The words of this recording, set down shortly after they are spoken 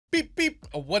Beep beep.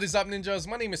 What is up, ninjas?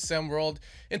 My name is Sam World.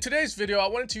 In today's video, I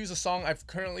wanted to use a song I've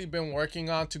currently been working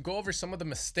on to go over some of the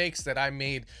mistakes that I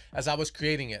made as I was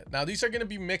creating it. Now, these are going to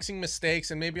be mixing mistakes,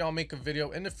 and maybe I'll make a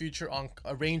video in the future on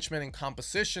arrangement and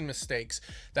composition mistakes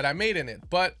that I made in it.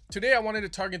 But today I wanted to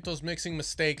target those mixing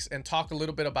mistakes and talk a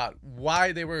little bit about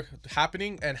why they were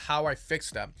happening and how I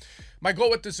fixed them. My goal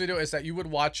with this video is that you would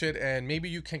watch it and maybe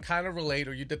you can kind of relate,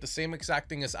 or you did the same exact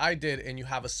thing as I did and you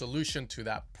have a solution to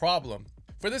that problem.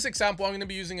 For this example, I'm going to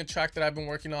be using a track that I've been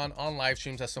working on live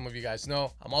streams, as some of you guys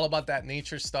know. I'm all about that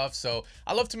nature stuff, so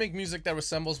I love to make music that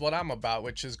resembles what I'm about,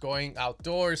 which is going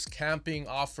outdoors, camping,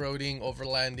 off-roading,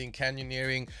 overlanding,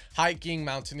 canyoneering, hiking,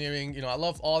 mountaineering. You know, I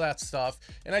love all that stuff,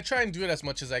 and I try and do it as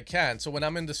much as I can. So when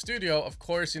I'm in the studio, of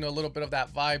course, you know, a little bit of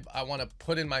that vibe I want to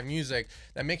put in my music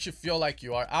that makes you feel like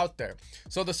you are out there.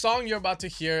 So the song you're about to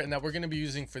hear and that we're going to be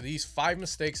using for these 5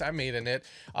 mistakes I made in it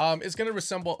is going to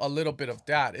resemble a little bit of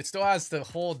that. It still has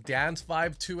the whole dance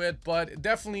vibe to it, but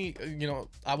definitely, you know,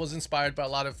 I was inspired by a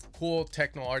lot of cool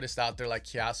techno artists out there like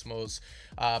Kiasmos,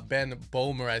 Ben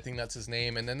Bomer, I think that's his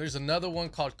name, and then there's another one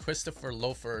called Christopher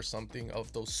Loafer or something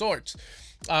of those sorts.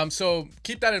 So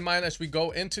keep that in mind as we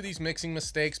go into these mixing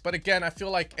mistakes. But again, I feel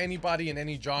like anybody in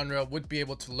any genre would be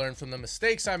able to learn from the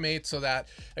mistakes I made, so that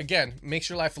again makes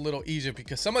your life a little easier,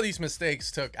 because some of these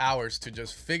mistakes took hours to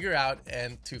just figure out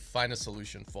and to find a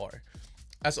solution for.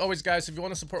 As always, guys, if you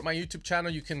want to support my YouTube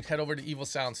channel, you can head over to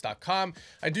evilsounds.com.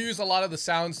 I do use a lot of the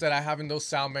sounds that I have in those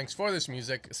sound banks for this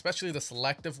music, especially the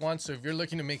selective ones. So if you're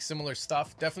looking to make similar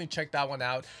stuff, definitely check that one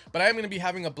out. But I am going to be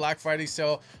having a Black Friday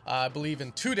sale, I believe,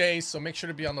 in 2 days. So make sure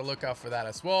to be on the lookout for that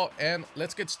as well. And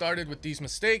let's get started with these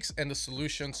mistakes and the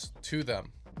solutions to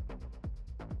them.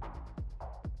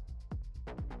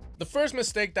 The first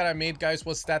mistake that I made, guys,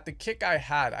 was that the kick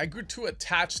I grew too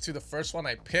attached to the first one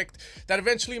I picked, that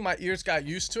eventually my ears got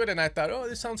used to it and I thought, oh,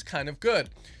 this sounds kind of good.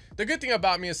 The good thing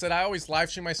about me is that I always live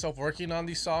stream myself working on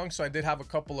these songs, so I did have a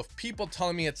couple of people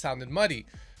telling me it sounded muddy.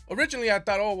 Originally, I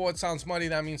thought, oh, well, it sounds muddy.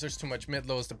 That means there's too much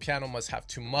mid-lows. The piano must have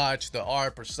too much, the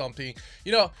ARP or something,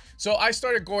 you know. So I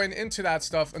started going into that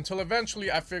stuff until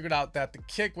eventually I figured out that the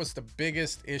kick was the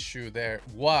biggest issue there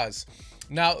was.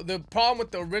 Now, the problem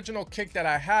with the original kick that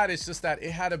I had is just that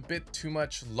it had a bit too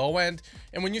much low end.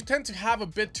 And when you tend to have a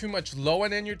bit too much low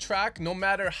end in your track, no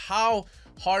matter how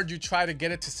hard you try to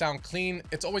get it to sound clean,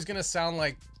 it's always going to sound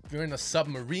like you're in a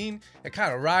submarine. It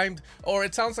kind of rhymed. Or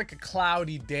it sounds like a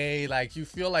cloudy day, like you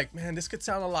feel like, man, this could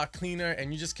sound a lot cleaner,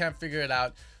 and you just can't figure it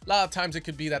out. A lot of times it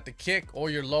could be that the kick or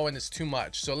your low end is too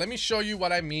much. So let me show you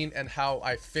what I mean and how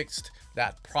I fixed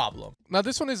that problem. Now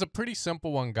this one is a pretty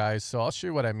simple one, guys, so I'll show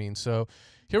you what I mean. So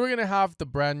here we're gonna have the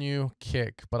brand new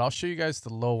kick, but I'll show you guys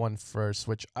the low one first,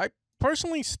 which I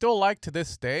personally still like to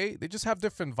this day. They just have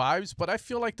different vibes, but I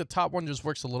feel like the top one just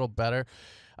works a little better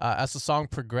as the song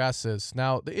progresses.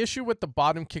 Now, the issue with the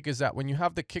bottom kick is that when you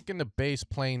have the kick and the bass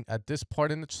playing at this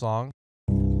part in the song,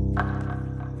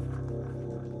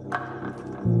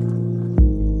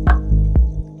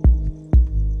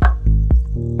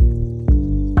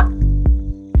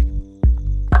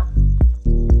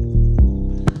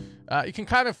 you can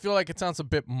kind of feel like it sounds a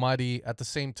bit muddy. At the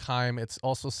same time, it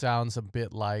also sounds a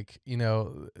bit like, you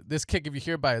know, this kick, if you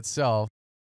hear it by itself,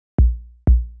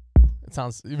 it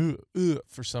sounds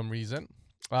for some reason.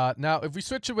 Now, if we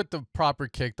switch it with the proper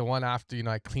kick, the one after, you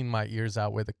know, I clean my ears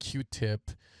out with a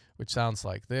Q-tip, which sounds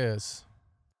like this,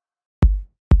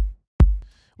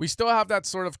 we still have that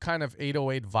sort of kind of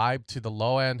 808 vibe to the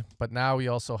low end, but now we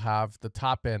also have the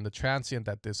top end, the transient,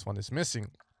 that this one is missing.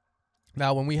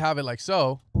 Now, when we have it like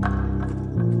so,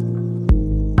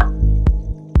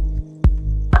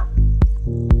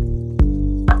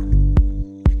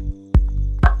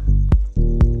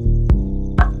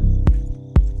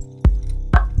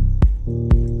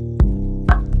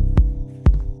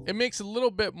 it makes a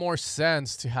little bit more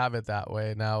sense to have it that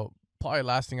way. Now, probably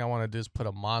last thing I want to do is put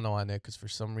a mono on it, because for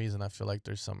some reason I feel like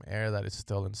there's some air that is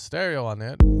still in stereo on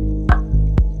it.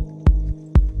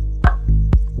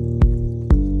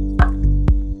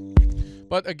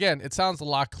 But again, it sounds a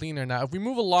lot cleaner. Now, if we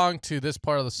move along to this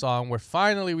part of the song where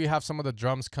finally we have some of the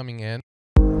drums coming in,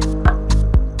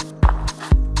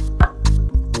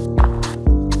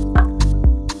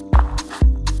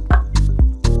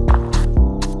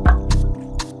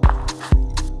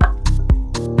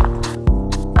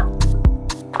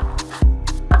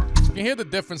 you can hear the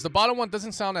difference. The bottom one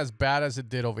doesn't sound as bad as it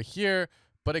did over here,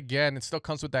 but again, it still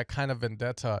comes with that kind of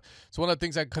vendetta. So one of the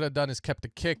things I could have done is kept the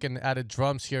kick and added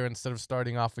drums here instead of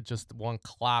starting off with just one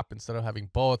clap instead of having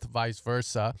both, vice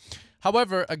versa.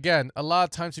 However, again, a lot of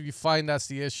times if you find that's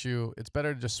the issue, it's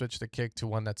better to just switch the kick to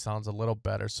one that sounds a little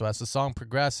better. So as the song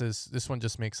progresses, this one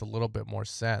just makes a little bit more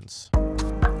sense.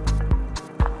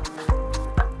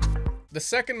 The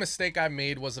second mistake I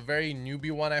made was a very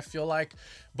newbie one, I feel like,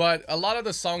 but a lot of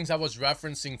the songs I was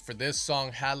referencing for this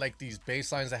song had like these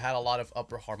bass lines that had a lot of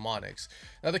upper harmonics.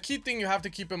 Now the key thing you have to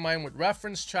keep in mind with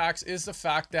reference tracks is the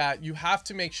fact that you have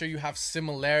to make sure you have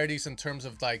similarities in terms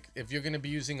of like, if you're going to be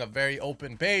using a very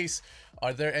open bass,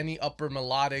 are there any upper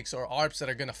melodics or arps that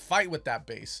are going to fight with that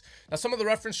bass? Now some of the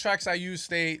reference tracks I used,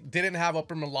 they didn't have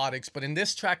upper melodics, but in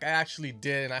this track I actually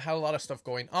did, and I had a lot of stuff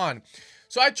going on.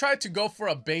 So I tried to go for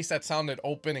a bass that sounded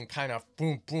open and kind of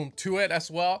boom, boom to it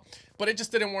as well, but it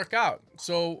just didn't work out.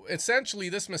 So essentially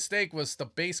this mistake was the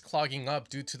bass clogging up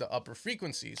due to the upper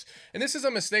frequencies. And this is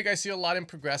a mistake I see a lot in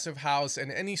progressive house and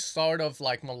any sort of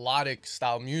like melodic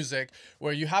style music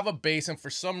where you have a bass and for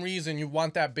some reason you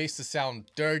want that bass to sound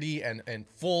dirty and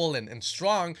full and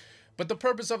strong. But the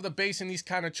purpose of the bass in these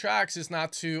kind of tracks is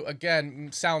not to,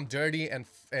 again, sound dirty and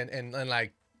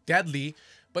like deadly,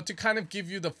 but to kind of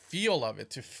give you the feel of it,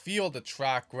 to feel the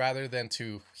track rather than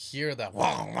to hear the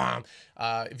wah,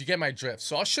 wah, if you get my drift.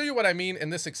 So I'll show you what I mean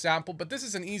in this example, but this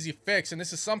is an easy fix, and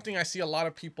this is something I see a lot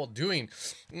of people doing.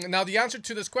 Now, the answer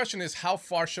to this question is how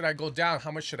far should I go down?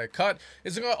 How much should I cut?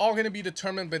 It's all going to be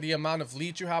determined by the amount of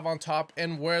leads you have on top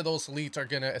and where those leads are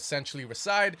going to essentially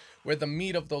reside, where the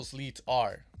meat of those leads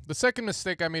are. The second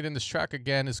mistake I made in this track,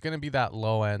 again, is going to be that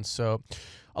low end. So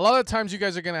a lot of times you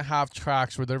guys are going to have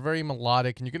tracks where they're very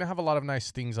melodic and you're going to have a lot of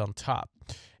nice things on top.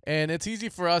 And it's easy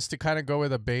for us to kind of go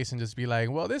with a bass and just be like,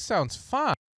 well, this sounds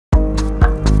fine.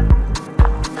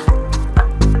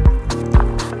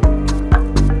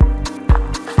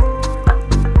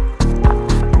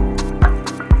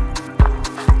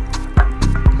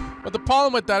 But the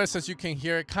problem with that is, as you can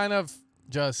hear, it kind of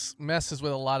just messes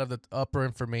with a lot of the upper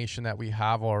information that we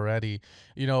have already.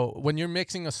 You know, when you're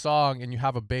mixing a song and you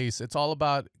have a bass, it's all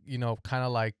about, you know, kind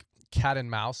of like cat and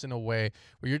mouse in a way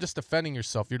where you're just defending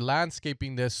yourself. You're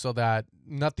landscaping this so that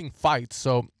nothing fights.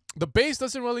 So the bass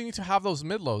doesn't really need to have those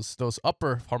mid-lows, those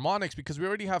upper harmonics, because we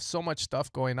already have so much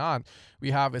stuff going on.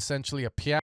 We have essentially a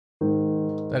piano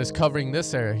that is covering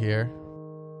this area here.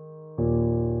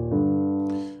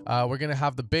 We're going to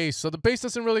have the bass. So the bass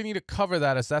doesn't really need to cover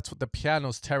that, as that's what the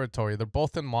piano's territory. They're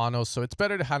both in mono, so it's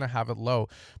better to kind of have it low.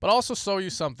 But I'll also show you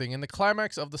something. In the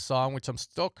climax of the song, which I'm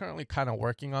still currently kind of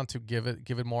working on to give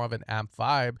it more of an amp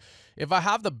vibe, if I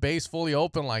have the bass fully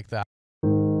open like that,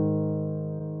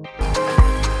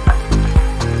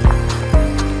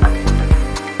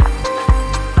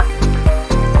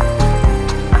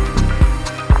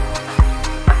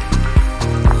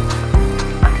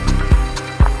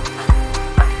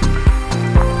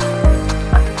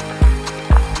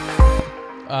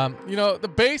 you know, the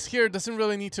bass here doesn't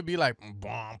really need to be like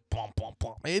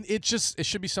it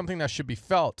should be something that should be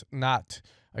felt, not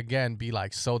again be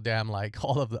like so damn like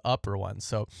all of the upper ones.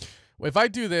 So if I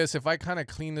do this, if I kind of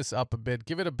clean this up a bit,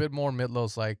 give it a bit more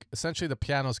mid-lows, like essentially the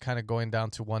piano's kind of going down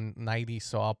to 190,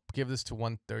 so I'll give this to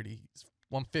 130,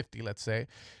 150, let's say,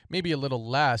 maybe a little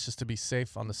less just to be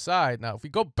safe on the side. Now if we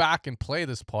go back and play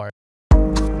this part,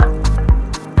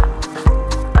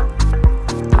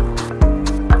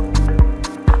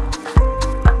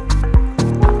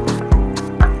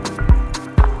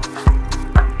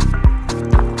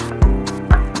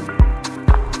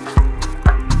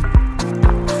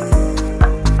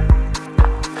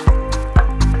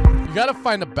 you gotta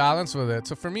find a balance with it.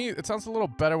 So for me, it sounds a little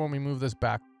better when we move this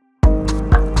back. You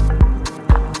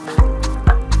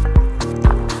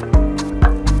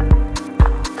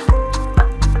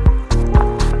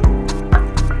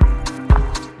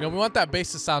know, we want that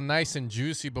bass to sound nice and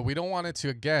juicy, but we don't want it to,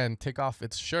 again, take off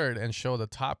its shirt and show the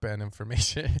top end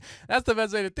information. That's the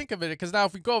best way to think of it, because now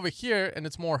if we go over here and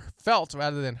it's more felt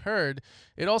rather than heard,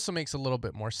 it also makes a little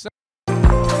bit more sense.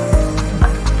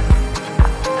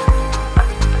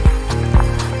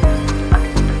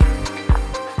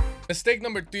 Mistake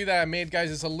number 3 that I made, guys,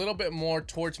 is a little bit more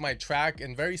towards my track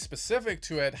and very specific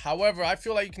to it. However, I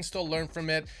feel like you can still learn from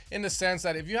it in the sense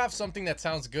that if you have something that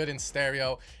sounds good in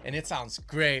stereo and it sounds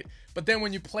great, but then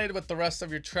when you play it with the rest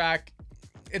of your track,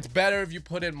 it's better if you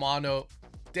put it mono,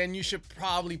 then you should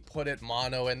probably put it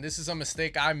mono. And this is a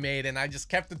mistake I made, and I just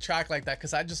kept the track like that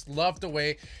because I just love the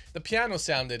way the piano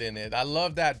sounded in it. I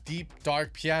love that deep,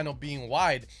 dark piano being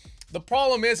wide. The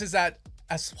problem is that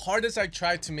as hard as I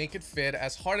tried to make it fit,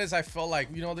 as hard as I felt like,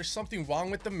 you know, there's something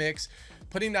wrong with the mix,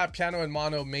 putting that piano in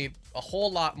mono made a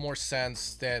whole lot more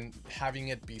sense than having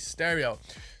it be stereo.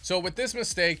 So with this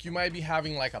mistake, you might be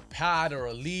having like a pad or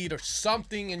a lead or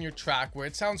something in your track where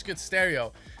it sounds good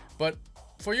stereo, but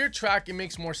for your track, it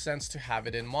makes more sense to have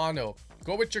it in mono.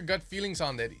 Go with your gut feelings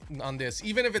on this.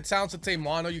 Even if it sounds, let's say,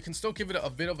 mono, you can still give it a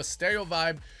bit of a stereo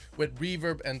vibe with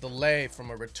reverb and delay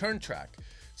from a return track.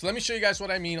 So let me show you guys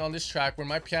what I mean on this track where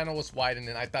my piano was widened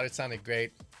and I thought it sounded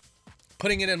great.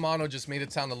 Putting it in mono just made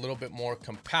it sound a little bit more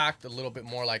compact, a little bit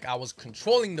more like I was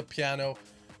controlling the piano.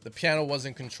 The piano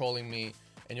wasn't controlling me,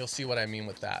 and you'll see what I mean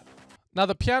with that. Now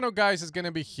the piano, guys, is going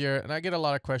to be here, and I get a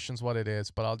lot of questions what it is,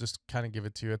 but I'll just kind of give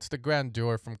it to you. It's the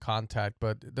Grandeur from Contact,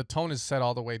 but the tone is set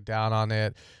all the way down on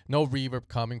it. No reverb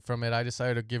coming from it. I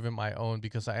decided to give it my own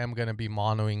because I am going to be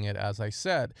monoing it, as I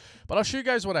said. But I'll show you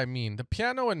guys what I mean. The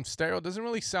piano in stereo doesn't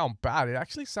really sound bad. It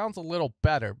actually sounds a little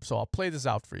better, so I'll play this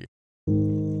out for you.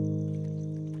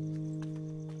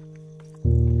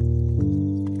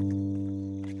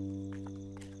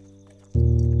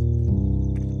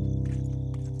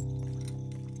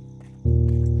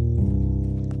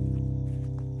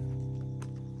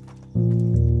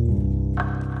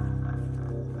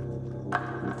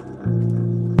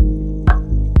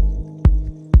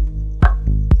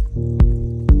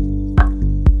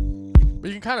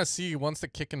 Kind of see once the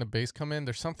kick and the bass come in,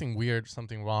 there's something weird,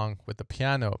 something wrong with the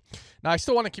piano. Now I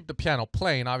still want to keep the piano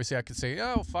playing. Obviously I could say,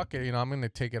 oh fuck it, you know, I'm gonna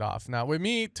take it off. Now with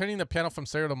me turning the piano from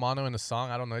stereo to mono in a song,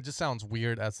 I don't know, it just sounds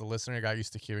weird as the listener got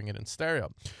used to hearing it in stereo.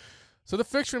 So the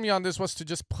fix for me on this was to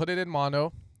just put it in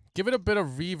mono, give it a bit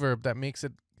of reverb that makes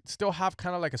it still have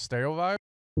kind of like a stereo vibe,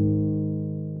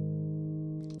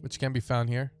 which can be found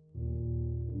here.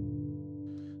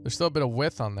 There's still a bit of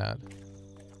width on that.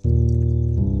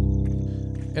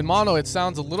 In mono, it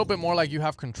sounds a little bit more like you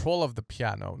have control of the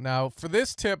piano. Now, for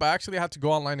this tip, I actually had to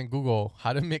go online and Google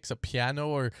how to mix a piano,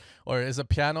 or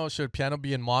should piano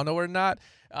be in mono or not?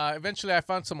 Eventually, I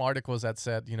found some articles that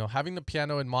said, you know, having the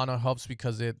piano in mono helps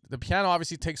because the piano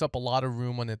obviously takes up a lot of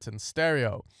room when it's in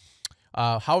stereo.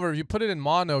 However, if you put it in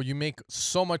mono, you make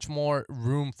so much more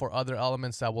room for other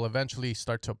elements that will eventually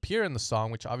start to appear in the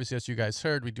song, which obviously, as you guys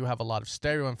heard, we do have a lot of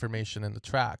stereo information in the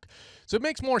track. So it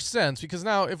makes more sense because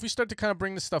now if we start to kind of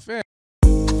bring this stuff in,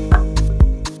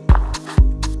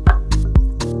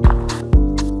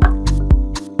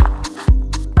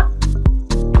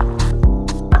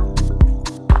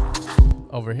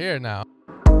 over here now.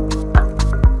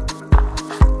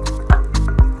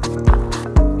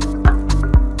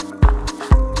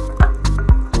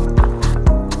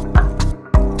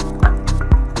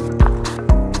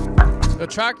 The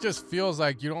track just feels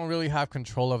like you don't really have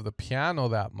control of the piano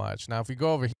that much. Now, if we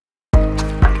go over here,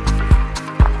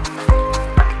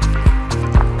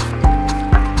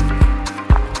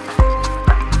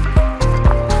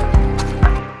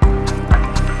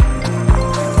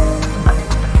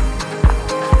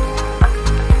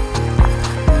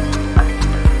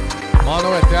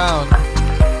 mono it down.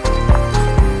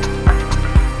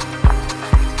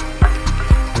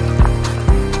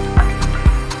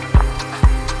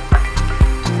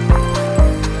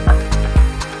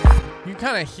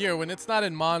 Kind of hear when it's not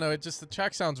in mono, the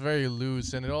track sounds very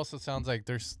loose, and it also sounds like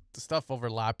there's stuff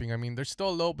overlapping. I mean, there's still a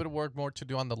little bit of work more to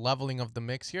do on the leveling of the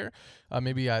mix here.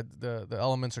 Maybe the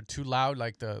elements are too loud,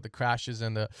 like the crashes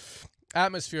and the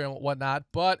atmosphere and whatnot.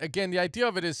 But again, the idea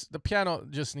of it is the piano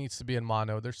just needs to be in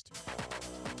mono. The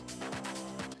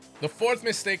fourth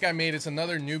mistake I made is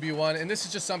another newbie one, and this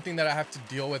is just something that I have to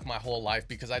deal with my whole life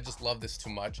because I just love this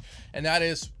too much, and that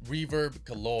is reverb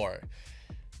galore.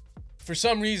 For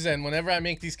some reason, whenever I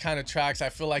make these kind of tracks, I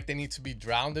feel like they need to be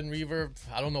drowned in reverb.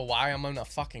 I don't know why. I'm in a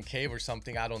fucking cave or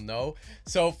something. I don't know.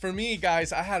 So for me,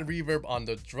 guys, I had reverb on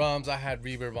the drums. I had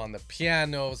reverb on the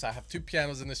pianos. I have two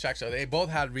pianos in this track, so they both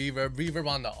had reverb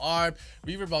on the ARP,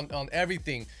 reverb on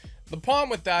everything. The problem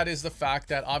with that is the fact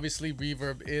that obviously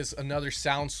reverb is another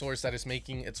sound source that is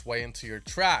making its way into your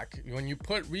track. When you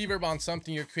put reverb on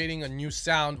something, you're creating a new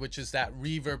sound, which is that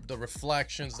reverb, the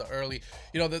reflections, the early,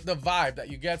 you know, the vibe that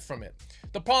you get from it.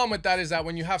 The problem with that is that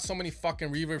when you have so many fucking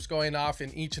reverbs going off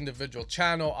in each individual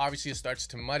channel, obviously it starts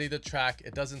to muddy the track.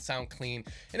 It doesn't sound clean,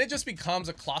 and it just becomes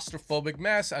a claustrophobic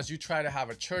mess as you try to have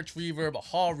a church reverb, a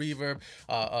hall reverb,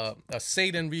 a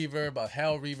Satan reverb, a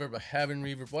hell reverb, a heaven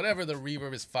reverb, whatever the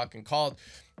reverb is fucking called.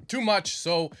 Too much.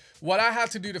 So what I had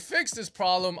to do to fix this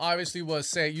problem obviously was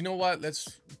say, you know what,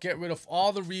 let's get rid of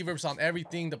all the reverbs on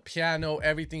everything, the piano,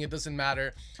 everything, it doesn't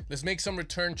matter. Let's make some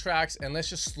return tracks and let's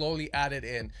just slowly add it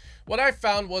in. What I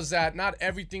found was that not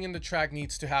everything in the track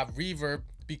needs to have reverb,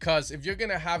 because if you're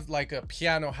gonna have like a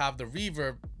piano have the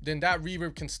reverb, then that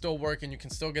reverb can still work and you can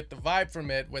still get the vibe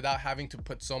from it without having to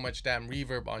put so much damn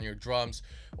reverb on your drums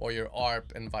or your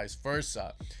ARP and vice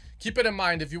versa. Keep it in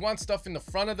mind, if you want stuff in the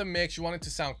front of the mix, you want it to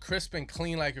sound crisp and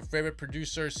clean like your favorite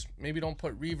producers, maybe don't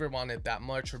put reverb on it that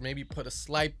much, or maybe put a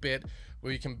slight bit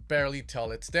where you can barely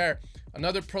tell it's there.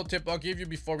 Another pro tip I'll give you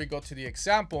before we go to the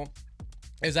example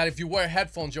is that if you wear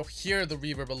headphones, you'll hear the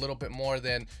reverb a little bit more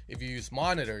than if you use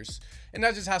monitors. And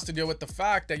that just has to deal with the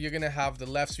fact that you're gonna have the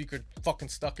left speaker fucking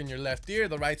stuck in your left ear,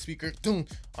 the right speaker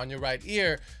on your right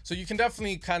ear. So you can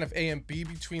definitely kind of A and B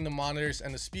between the monitors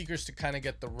and the speakers to kind of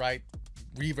get the right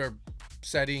reverb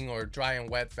setting or dry and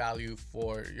wet value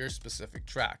for your specific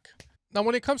track. Now,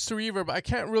 when it comes to reverb, I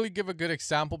can't really give a good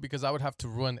example because I would have to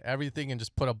ruin everything and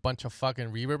just put a bunch of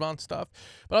fucking reverb on stuff.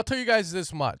 But I'll tell you guys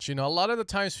this much. You know, a lot of the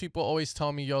times people always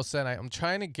tell me, yo, Sen, I'm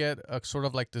trying to get a sort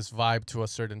of like this vibe to a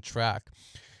certain track.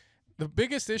 The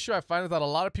biggest issue I find is that a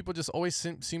lot of people just always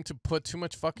seem to put too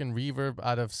much fucking reverb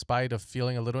out of spite of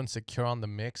feeling a little insecure on the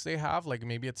mix they have. Like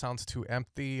maybe it sounds too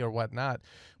empty or whatnot.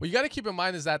 What you got to keep in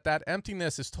mind is that that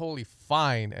emptiness is totally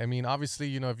fine. I mean, obviously,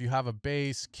 you know, if you have a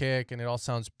bass, kick, and it all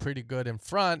sounds pretty good in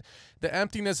front, the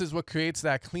emptiness is what creates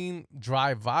that clean,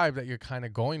 dry vibe that you're kind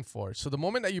of going for. So the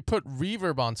moment that you put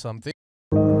reverb on something,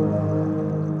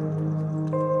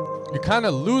 you kind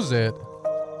of lose it.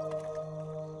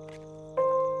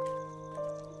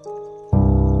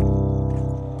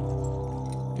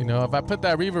 You know, if I put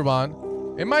that reverb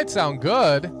on, it might sound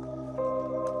good.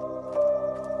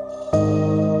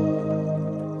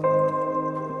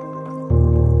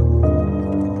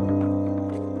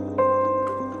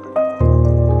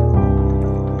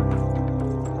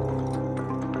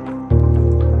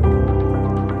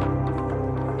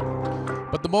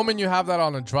 But the moment you have that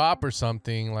on a drop or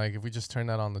something, like if we just turn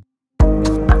that on the...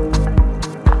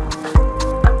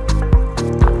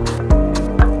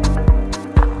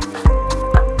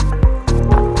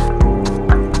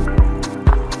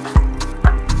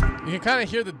 You can kind of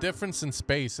hear the difference in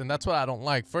space, and that's what I don't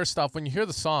like. First off, when you hear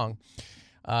the song,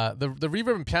 the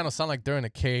reverb and piano sound like they're in a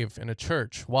cave in a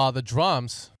church, while the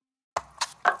drums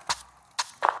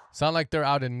sound like they're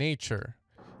out in nature.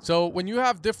 So when you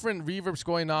have different reverbs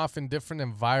going off in different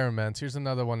environments, here's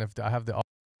another one. If I have the...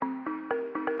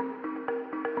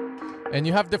 And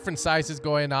you have different sizes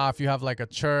going off. You have like a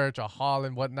church, a hall,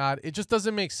 and whatnot. It just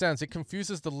doesn't make sense. It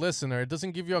confuses the listener. It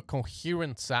doesn't give you a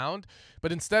coherent sound, but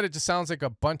instead it just sounds like a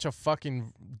bunch of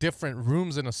fucking different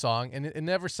rooms in a song, and it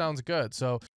never sounds good.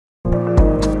 So I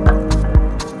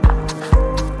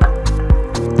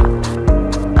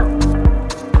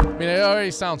mean, it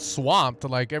already sounds swamped.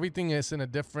 Like everything is in a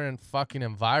different fucking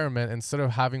environment instead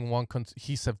of having one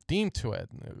cohesive theme to it,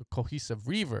 cohesive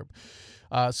reverb.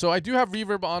 So I do have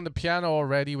reverb on the piano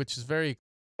already, which is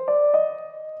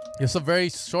it's a very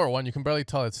short one. You can barely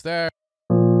tell it's there.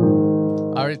 I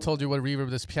already told you what reverb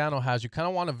this piano has. You kind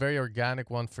of want a very organic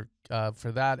one for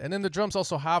that. And then the drums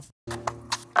also have...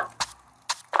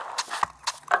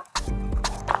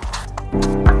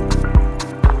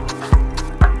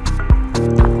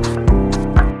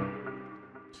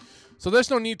 So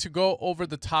there's no need to go over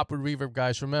the top with reverb,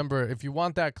 guys. Remember, if you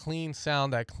want that clean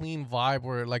sound, that clean vibe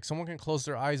where like someone can close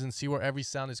their eyes and see where every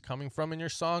sound is coming from in your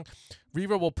song,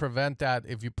 reverb will prevent that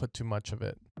if you put too much of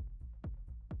it.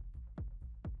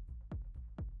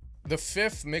 The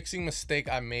fifth mixing mistake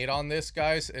I made on this,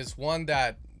 guys, is one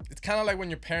that it's kind of like when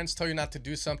your parents tell you not to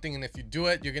do something, and if you do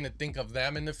it, you're going to think of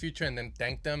them in the future and then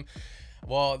thank them.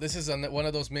 Well, this is one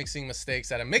of those mixing mistakes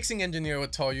that a mixing engineer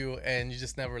would tell you, and you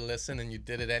just never listen and you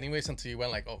did it anyways until you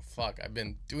went like, oh fuck, I've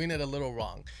been doing it a little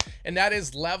wrong. And that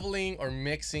is leveling or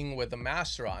mixing with the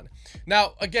master on.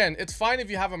 Now, again, it's fine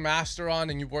if you have a master on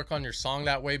and you work on your song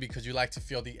that way because you like to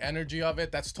feel the energy of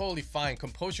it. That's totally fine.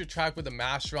 Compose your track with the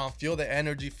master on, feel the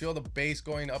energy, feel the bass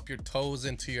going up your toes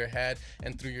into your head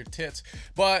and through your tits.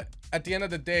 But at the end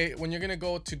of the day, when you're gonna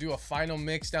go to do a final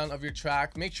mix down of your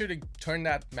track, make sure to turn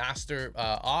that master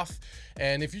off.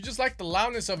 And if you just like the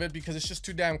loudness of it because it's just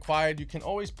too damn quiet, you can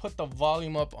always put the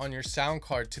volume up on your sound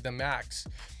card to the max.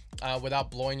 Without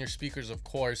blowing your speakers, of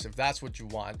course, if that's what you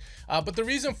want. But the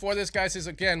reason for this, guys, is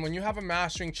again, when you have a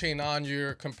mastering chain on,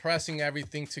 you're compressing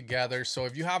everything together. So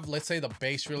if you have, let's say, the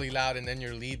bass really loud and then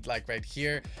your lead like right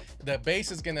here, the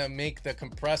bass is gonna make the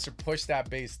compressor push that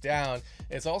bass down.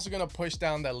 It's also gonna push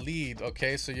down the lead,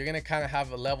 okay? So you're gonna kind of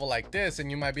have a level like this,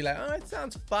 and you might be like, oh, it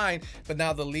sounds fine, but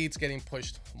now the lead's getting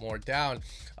pushed more down.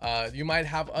 You might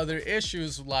have other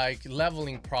issues like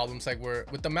leveling problems, like where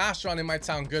with the master on, it might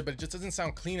sound good, but it just doesn't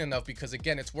sound clean enough, because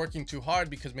again, it's working too hard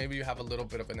because maybe you have a little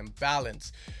bit of an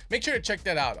imbalance. Make sure to check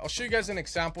that out. I'll show you guys an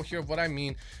example here of what I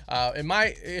mean. In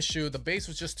my issue, the bass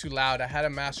was just too loud. I had a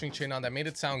mastering chain on that made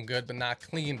it sound good but not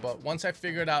clean, but once I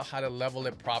figured out how to level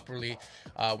it properly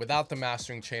without the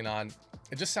mastering chain on,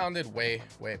 it just sounded way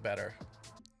better.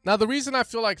 Now, the reason I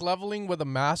feel like leveling with a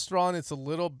master on it's a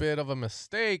little bit of a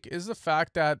mistake is the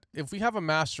fact that if we have a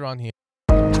master on here,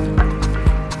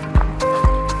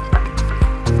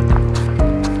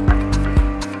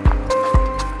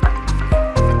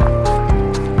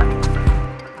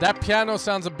 that piano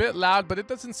sounds a bit loud, but it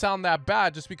doesn't sound that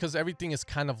bad just because everything is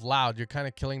kind of loud. You're kind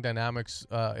of killing dynamics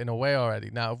in a way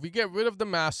already. Now, if we get rid of the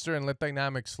master and let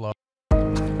dynamics flow,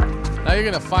 now you're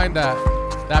going to find that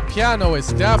that piano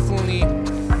is definitely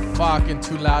fucking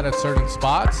too loud at certain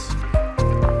spots.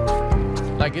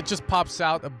 Like, it just pops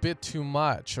out a bit too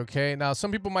much, okay? Now,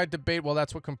 some people might debate, well,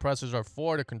 that's what compressors are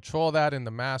for, to control that in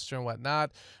the master and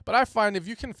whatnot. But I find if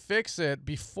you can fix it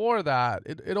before that,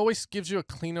 it always gives you a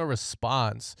cleaner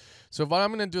response. So what I'm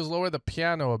going to do is lower the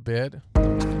piano a bit.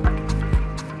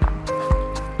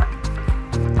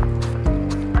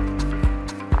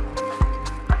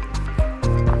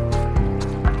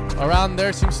 Around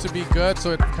there seems to be good,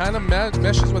 so it kind of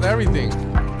meshes with everything.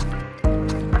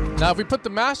 Now, if we put the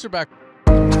master back,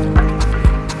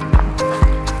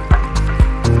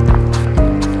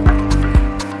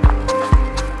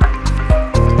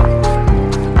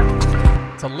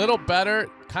 it's a little better,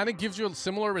 kind of gives you a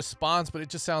similar response, but it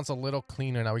just sounds a little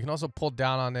cleaner. Now, we can also pull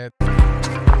down on it.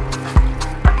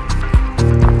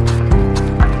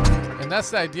 And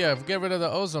that's the idea. If we get rid of the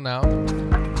ozone now,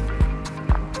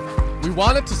 we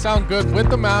want it to sound good with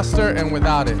the master and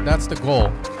without it. That's the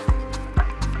goal.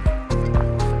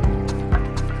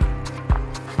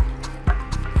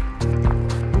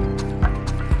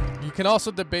 You can also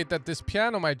debate that this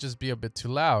piano might just be a bit too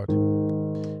loud.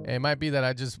 It might be that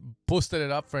I just boosted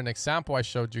it up for an example I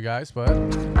showed you guys, but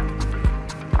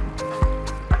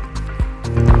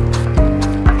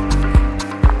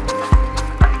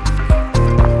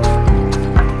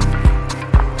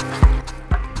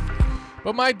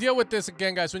my deal with this,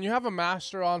 again, guys, when you have a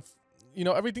master on, you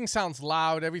know, everything sounds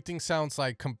loud, everything sounds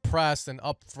like compressed and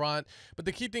upfront. But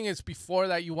the key thing is before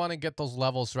that, you want to get those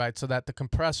levels right so that the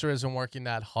compressor isn't working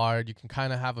that hard. You can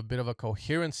kind of have a bit of a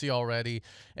coherency already.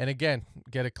 And again,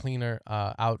 get a cleaner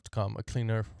outcome, a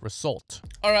cleaner result.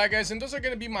 All right, guys, and those are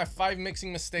going to be my 5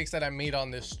 mixing mistakes that I made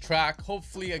on this track.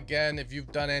 Hopefully, again, if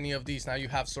you've done any of these, now you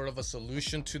have sort of a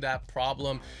solution to that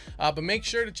problem. But make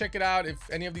sure to check it out. If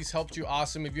any of these helped you,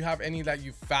 awesome. If you have any that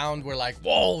you found were like,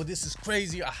 whoa, this is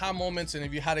crazy, aha moments, and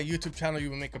if you had a YouTube channel, you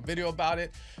would make a video about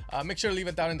it, make sure to leave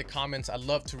it down in the comments. I'd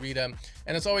love to read them.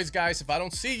 And as always, guys, if I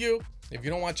don't see you, if you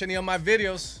don't watch any of my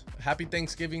videos, happy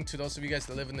Thanksgiving to those of you guys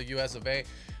that live in the US of A,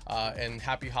 and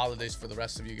happy holidays for the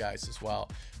rest of you guys as well.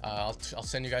 I'll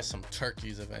send you guys some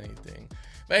turkeys if anything.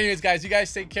 But anyways, guys, you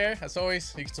guys take care. As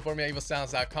always, you can support me at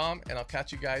evilsounds.com, and I'll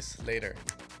catch you guys later.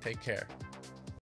 Take care.